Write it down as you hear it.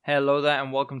Hello there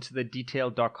and welcome to the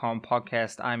Detail.com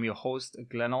podcast. I'm your host,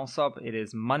 Glenn Alsop. It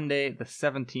is Monday, the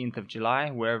 17th of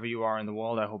July. Wherever you are in the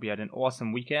world, I hope you had an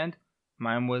awesome weekend.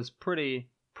 Mine was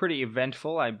pretty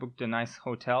eventful. I booked a nice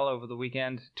hotel over the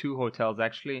weekend, 2 hotels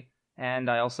actually, and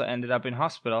I also ended up in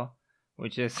hospital,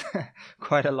 which is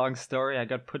quite a long story. I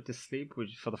got put to sleep,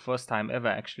 which for the first time ever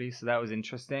actually, so that was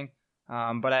interesting.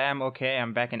 But I am okay.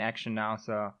 I'm back in action now,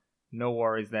 so no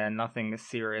worries there. Nothing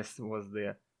serious was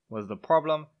the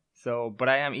problem. But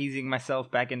I am easing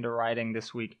myself back into writing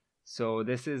this week. So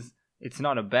it's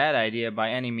not a bad idea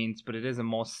by any means, but it is a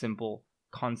more simple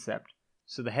concept.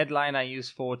 So the headline I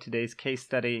use for today's case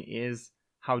study is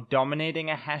how dominating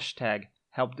a hashtag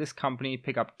helped this company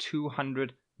pick up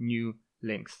 200 new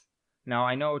links. Now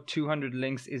I know 200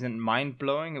 links isn't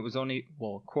mind-blowing. It was only,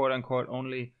 quote unquote,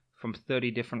 only from 30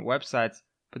 different websites,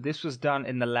 but this was done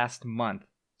in the last month.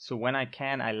 So when I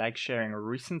can, I like sharing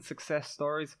recent success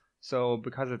stories. So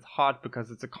because it's hot,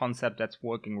 because it's a concept that's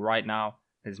working right now,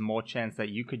 there's more chance that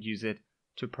you could use it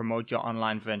to promote your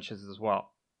online ventures as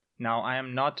well. Now, I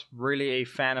am not really a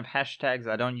fan of hashtags.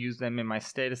 I don't use them in my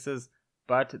statuses.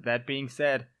 But that being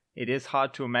said, it is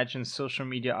hard to imagine social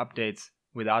media updates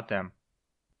without them.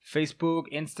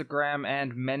 Facebook, Instagram,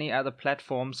 and many other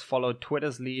platforms follow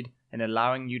Twitter's lead in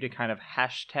allowing you to kind of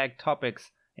hashtag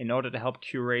topics in order to help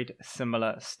curate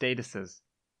similar statuses.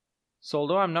 So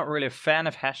although I'm not really a fan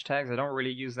of hashtags, I don't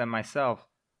really use them myself,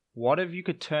 what if you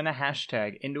could turn a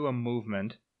hashtag into a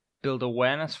movement, build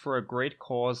awareness for a great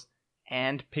cause,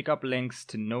 and pick up links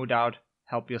to no doubt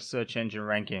help your search engine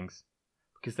rankings?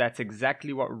 Because that's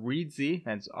exactly what Reedsy,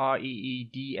 that's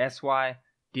Reedsy,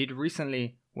 did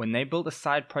recently when they built a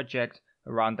side project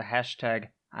around the hashtag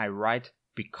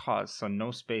 #IWriteBecause, so no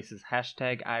spaces,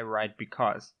 hashtag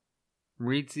 #IWriteBecause.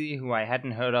 Reedsy, who I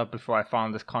hadn't heard of before I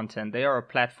found this content, they are a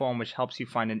platform which helps you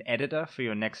find an editor for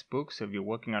your next book. So if you're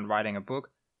working on writing a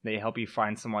book, they help you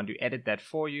find someone to edit that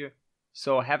for you.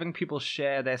 So having people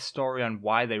share their story on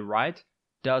why they write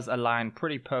does align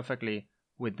pretty perfectly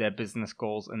with their business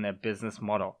goals and their business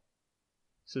model.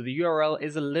 So the URL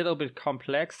is a little bit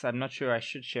complex. I'm not sure I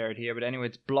should share it here, but anyway,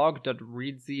 it's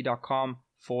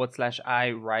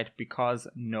blog.reedsy.com/IWriteBecause,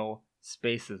 no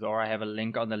spaces, or I have a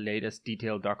link on the latest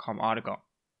Detail.com article.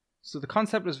 So the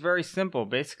concept was very simple.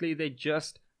 Basically, they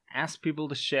just ask people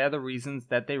to share the reasons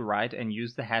that they write and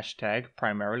use the hashtag,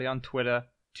 primarily on Twitter,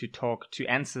 to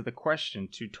answer the question,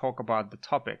 to talk about the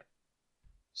topic.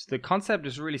 So the concept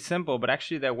is really simple, but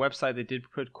actually their website, they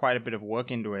did put quite a bit of work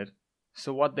into it.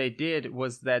 So what they did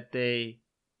was that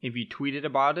if you tweeted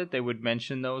about it, they would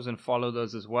mention those and follow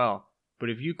those as well.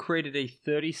 But if you created a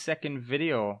 30-second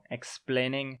video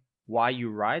explaining why you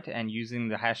write and using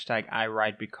the hashtag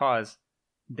 #IWriteBecause,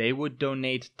 they would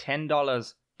donate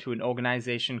 $10 to an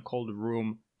organization called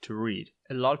Room to Read.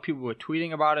 A lot of people were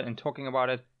tweeting about it and talking about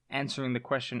it, answering the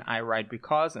question "I write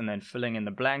because" and then filling in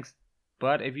the blanks.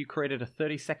 But if you created a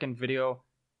 30-second video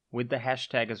with the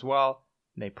hashtag as well,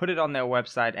 they put it on their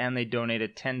website and they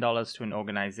donated $10 to an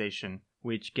organization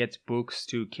which gets books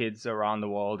to kids around the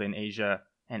world in Asia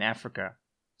and Africa.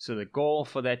 So the goal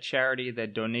for that charity, their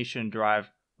donation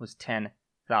drive, was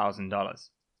 $10,000.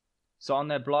 So on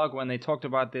their blog, when they talked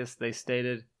about this, they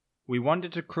stated, "We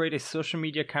wanted to create a social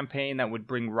media campaign that would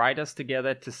bring writers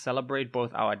together to celebrate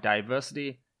both our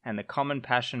diversity and the common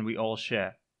passion we all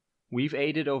share. We've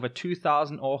aided over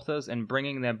 2,000 authors in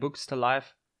bringing their books to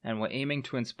life, and we're aiming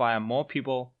to inspire more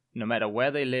people, no matter where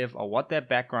they live or what their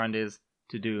background is,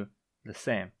 to do the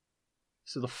same."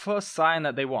 So the first sign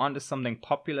that they were onto something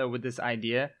popular with this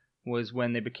idea was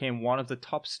when they became one of the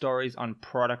top stories on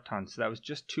Product Hunt. So that was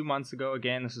just 2 months ago.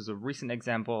 Again, this is a recent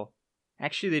example.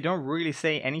 Actually, they don't really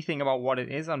say anything about what it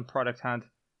is on Product Hunt.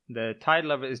 The title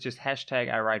of it is just hashtag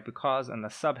 #IWriteBecause, and the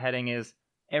subheading is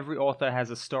 "Every author has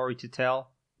a story to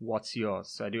tell. What's yours?"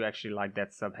 So I do actually like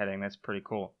that subheading. That's pretty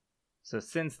cool. So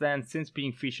since then, since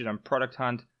being featured on Product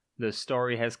Hunt, the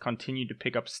story has continued to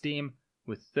pick up steam,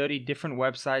 with 30 different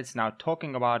websites now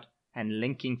talking about and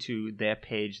linking to their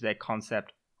page, their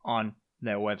concept on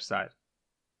their website.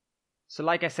 So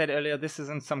like I said earlier, this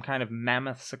isn't some kind of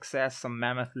mammoth success, some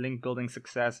mammoth link building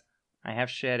success. I have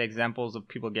shared examples of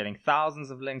people getting thousands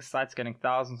of links, sites getting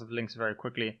thousands of links very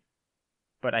quickly,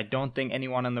 but I don't think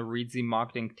anyone on the Reedsy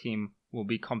marketing team will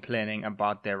be complaining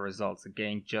about their results,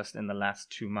 again, just in the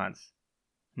last 2 months.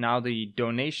 Now the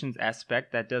donations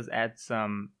aspect, that does add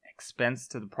some expense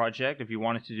to the project if you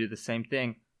wanted to do the same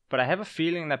thing, but I have a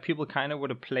feeling that people kind of would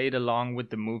have played along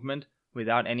with the movement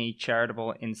without any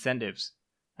charitable incentives.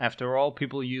 After all,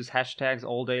 people use hashtags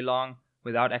all day long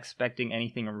without expecting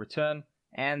anything in return,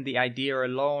 And the idea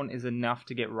alone is enough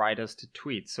to get writers to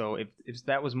tweet. So if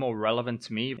that was more relevant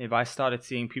to me, if I started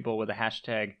seeing people with a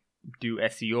hashtag do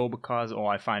SEO because,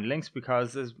 or I find links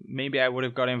because, maybe I would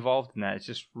have got involved in that. It's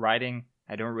just writing.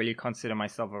 I don't really consider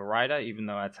myself a writer, even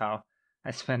though that's how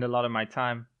I spend a lot of my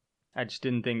time. I just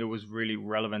didn't think it was really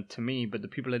relevant to me, but the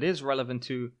people it is relevant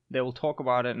to, they will talk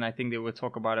about it, and I think they will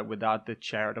talk about it without the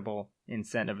charitable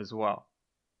incentive as well.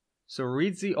 So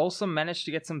Reedsy also managed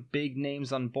to get some big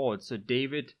names on board. So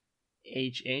David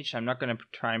H.H., I'm not going to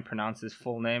try and pronounce his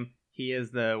full name. He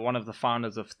is one of the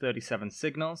founders of 37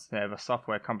 Signals. They have a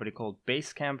software company called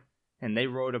Basecamp, and they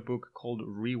wrote a book called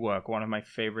Rework, one of my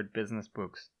favorite business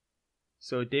books.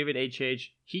 So David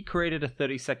H.H., he created a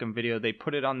 30-second video. They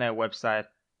put it on their website.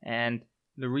 And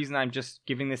the reason I'm just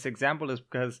giving this example is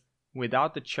because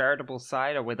without the charitable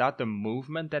side or without the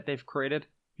movement that they've created,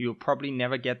 you'll probably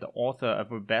never get the author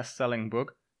of a best-selling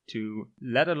book to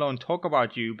let alone talk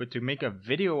about you, but to make a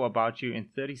video about you in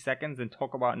 30 seconds and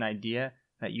talk about an idea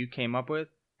that you came up with.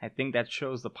 I think that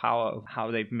shows the power of how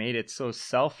they've made it so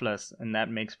selfless, and that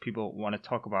makes people want to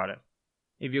talk about it.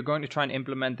 If you're going to try and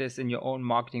implement this in your own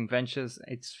marketing ventures,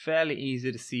 it's fairly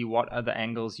easy to see what other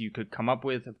angles you could come up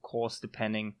with, of course,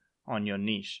 depending on your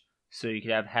niche. So you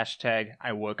could have hashtag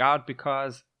I work out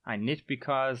because, I knit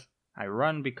because, I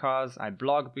run because, I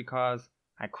blog because,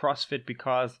 I CrossFit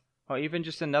because, or even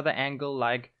just another angle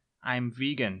like I'm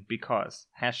vegan because,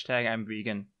 hashtag I'm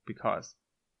vegan because.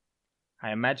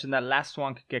 I imagine that last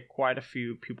one could get quite a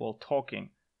few people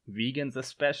talking. Vegans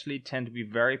especially tend to be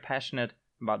very passionate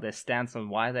about their stance on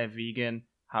why they're vegan,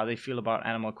 how they feel about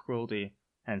animal cruelty,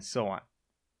 and so on.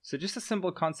 So just a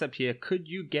simple concept here. Could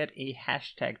you get a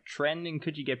hashtag trending?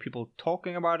 Could you get people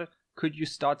talking about it? Could you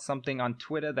start something on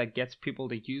Twitter that gets people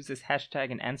to use this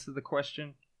hashtag and answer the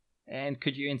question? And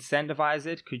could you incentivize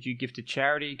it? Could you give to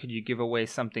charity? Could you give away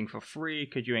something for free?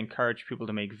 Could you encourage people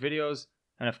to make videos?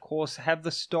 And of course, have the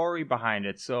story behind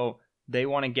it. So they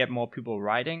want to get more people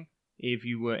writing. If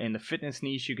you were in the fitness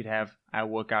niche, you could have I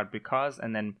work out because,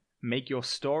 and then make your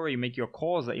story, make your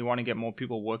cause that you want to get more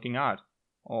people working out.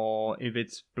 Or if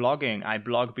it's blogging, I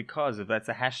blog because, if that's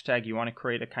a hashtag you want to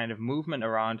create a kind of movement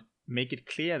around, make it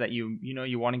clear that you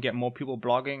want to get more people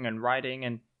blogging and writing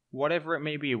and whatever it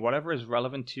may be, whatever is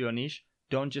relevant to your niche.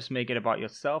 Don't just make it about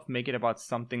yourself, make it about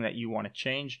something that you want to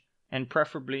change. And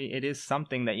preferably it is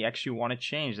something that you actually want to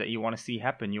change, that you want to see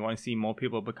happen. You want to see more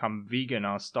people become vegan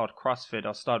or start CrossFit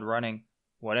or start running,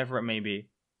 whatever it may be.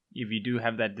 If you do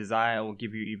have that desire, it will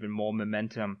give you even more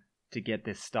momentum to get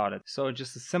this started. So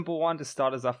just a simple one to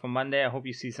start us off for Monday. I hope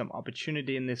you see some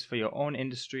opportunity in this for your own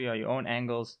industry or your own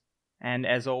angles. And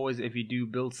as always, if you do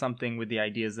build something with the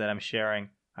ideas that I'm sharing,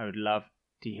 I would love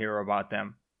to hear about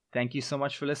them. Thank you so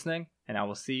much for listening, and I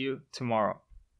will see you tomorrow.